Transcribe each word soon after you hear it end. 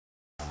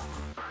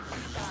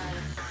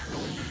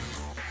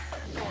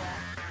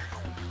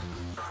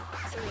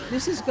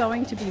This is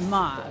going to be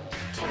mobbed.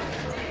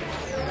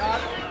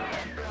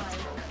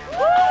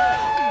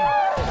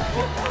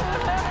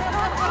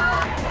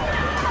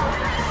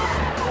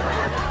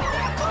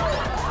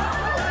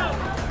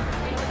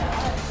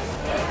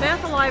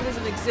 MathAlive is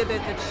an exhibit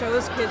that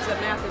shows kids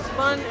that math is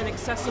fun and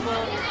accessible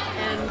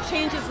and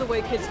changes the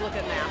way kids look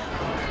at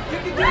math. You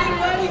can do it,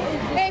 buddy!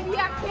 Baby,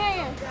 I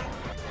can!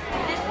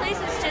 This place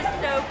is just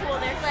so cool.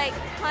 There's like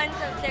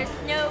there's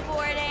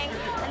snowboarding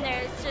and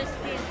there's just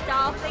these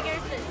doll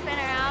figures that spin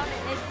around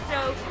and it's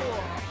so cool.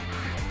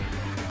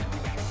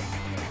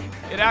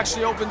 It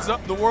actually opens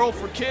up the world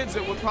for kids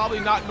that would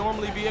probably not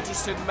normally be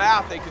interested in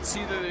math. They could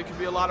see that it could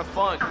be a lot of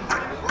fun.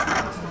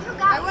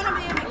 I want to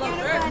be a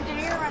mechanical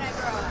engineer when I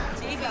grow up.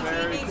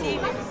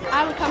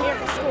 I would come here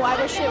for school. I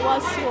wish it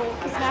was school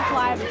because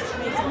MathAlive is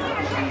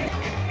amazing.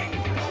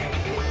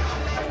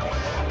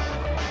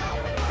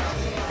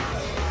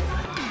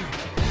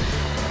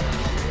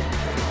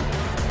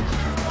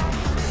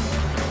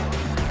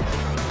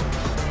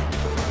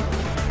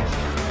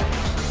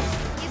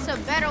 It's a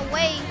better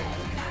way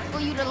for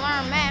you to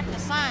learn math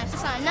and science.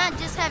 It's not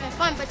just having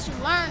fun, but you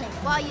learn it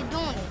while you're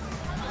doing it.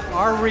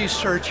 Our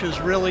research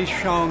has really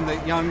shown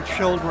that young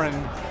children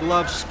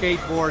love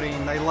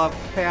skateboarding, they love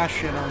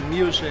fashion or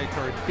music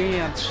or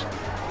dance,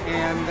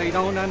 and they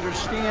don't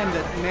understand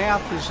that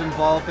math is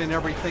involved in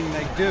everything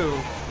they do.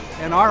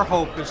 And our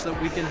hope is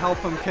that we can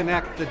help them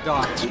connect the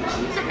dots.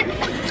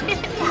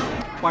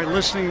 By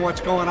listening to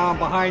what's going on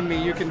behind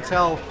me, you can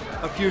tell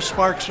a few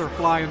sparks are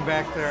flying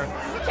back there.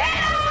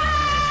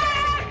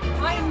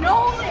 I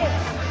know this!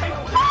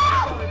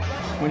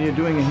 When you're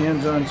doing a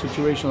hands-on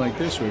situation like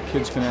this where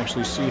kids can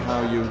actually see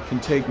how you can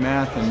take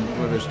math and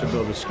whether it's to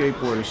build a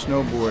skateboard or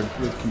snowboard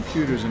with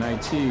computers and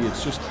IT, it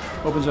just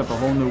opens up a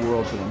whole new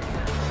world to them.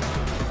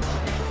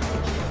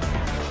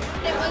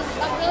 It was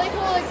a really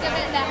cool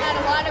exhibit that had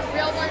a lot of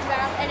real-world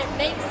math and it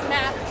makes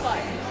math fun.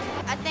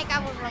 I think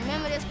I will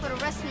remember this for the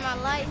rest of my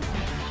life.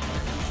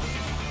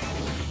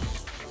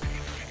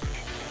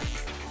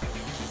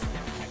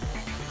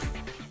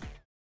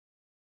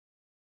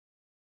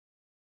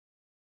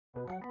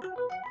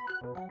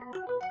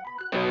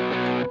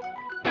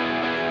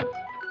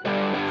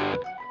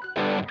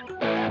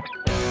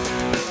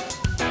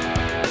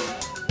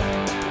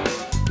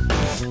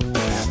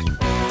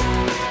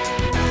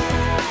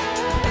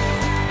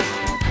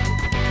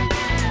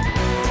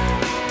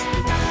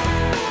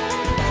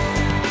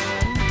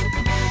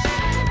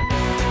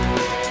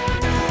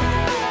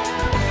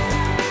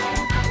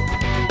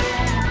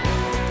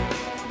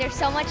 There's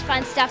so much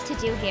fun stuff to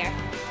do here.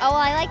 Oh,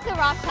 I like the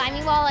rock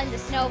climbing wall and the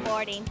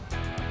snowboarding.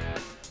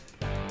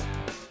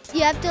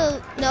 You have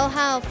to know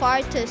how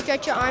far to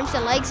stretch your arms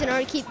and legs in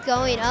order to keep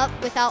going up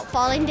without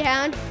falling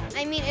down.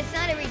 I mean, it's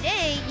not every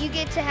day you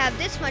get to have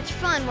this much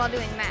fun while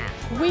doing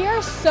math. We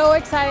are so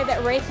excited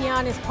that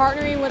Raytheon is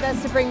partnering with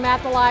us to bring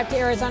MathAlive to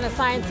Arizona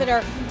Science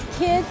Center.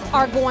 Kids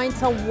are going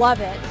to love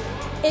it.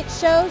 It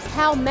shows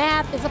how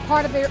math is a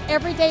part of their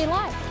everyday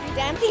life.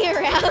 Dancing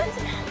around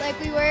like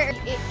we were,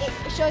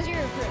 it shows your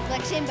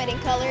reflection but in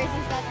colors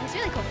and stuff. It's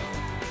really cool.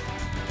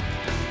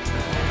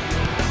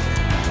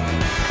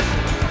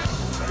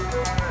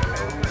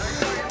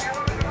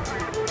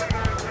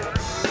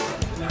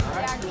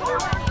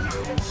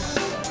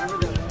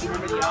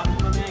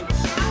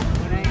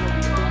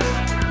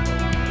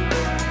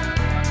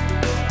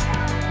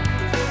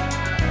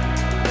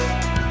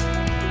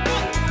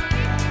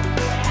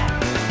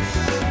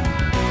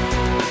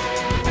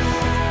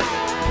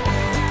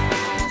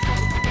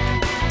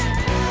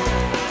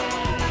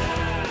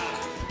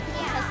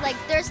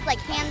 There's like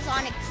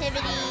hands-on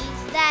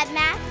activities that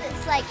math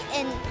is like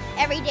in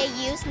everyday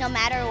use no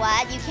matter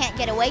what. You can't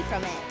get away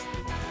from it.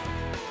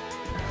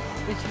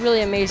 It's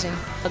really amazing.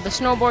 The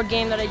snowboard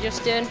game that I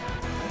just did,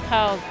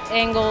 how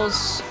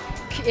angles,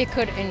 it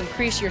could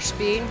increase your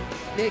speed.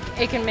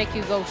 It can make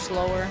you go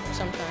slower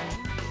sometimes.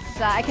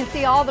 I can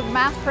see all the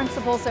math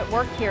principles at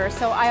work here,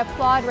 so I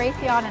applaud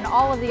Raytheon and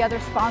all of the other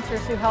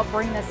sponsors who help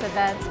bring this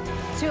event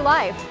to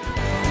life.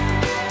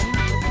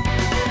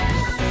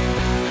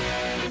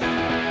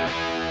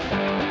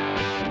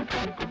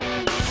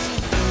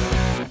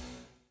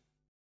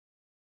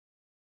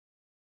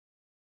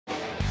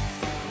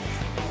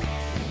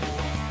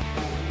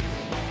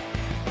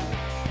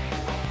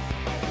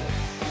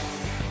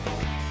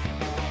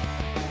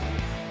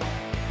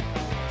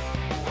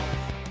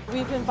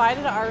 We've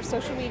invited our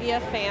social media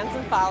fans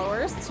and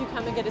followers to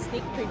come and get a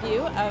sneak preview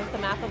of the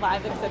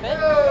MathAlive exhibit.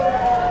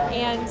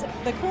 And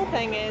the cool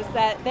thing is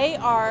that they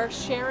are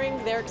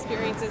sharing their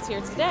experiences here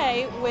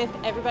today with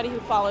everybody who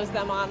follows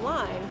them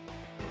online.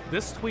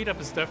 This tweet up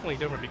is definitely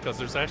different because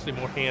there's actually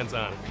more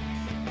hands-on.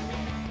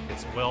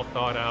 It's well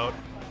thought out.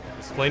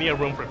 There's plenty of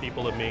room for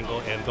people to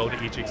mingle and go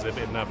to each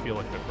exhibit and not feel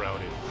like they're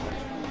crowded.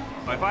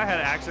 If I had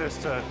access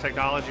to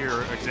technology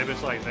or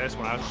exhibits like this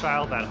when I was a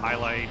child that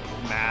highlight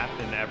math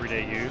in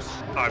everyday use,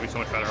 I'd be so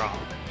much better off.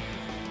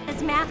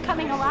 It's math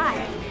coming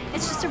alive.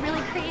 It's just a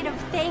really creative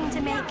thing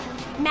to make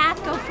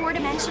math go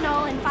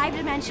four-dimensional and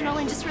five-dimensional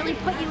and just really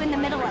put you in the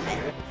middle of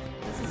it.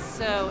 This is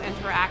so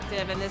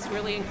interactive, and this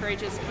really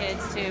encourages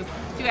kids to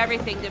do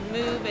everything, to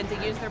move and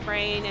to use their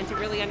brain and to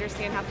really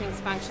understand how things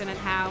function and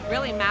how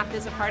really math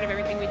is a part of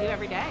everything we do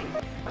every day.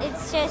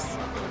 It's just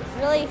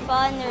really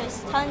fun.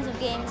 There's tons of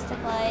games to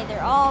play.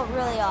 They're all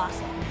really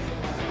awesome.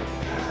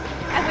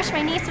 I wish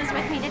my niece was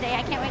with me today.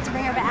 I can't wait to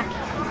bring her back.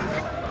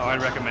 Oh,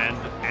 I'd recommend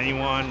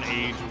anyone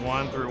age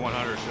 1 through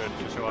 100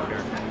 should show up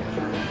here.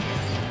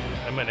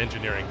 I'm an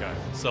engineering guy,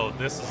 so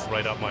this is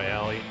right up my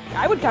alley.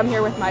 I would come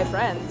here with my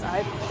friends.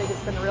 I think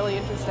it's been really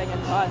interesting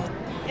and fun.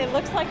 It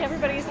looks like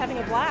everybody's having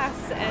a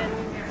blast, and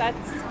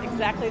that's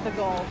exactly the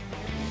goal.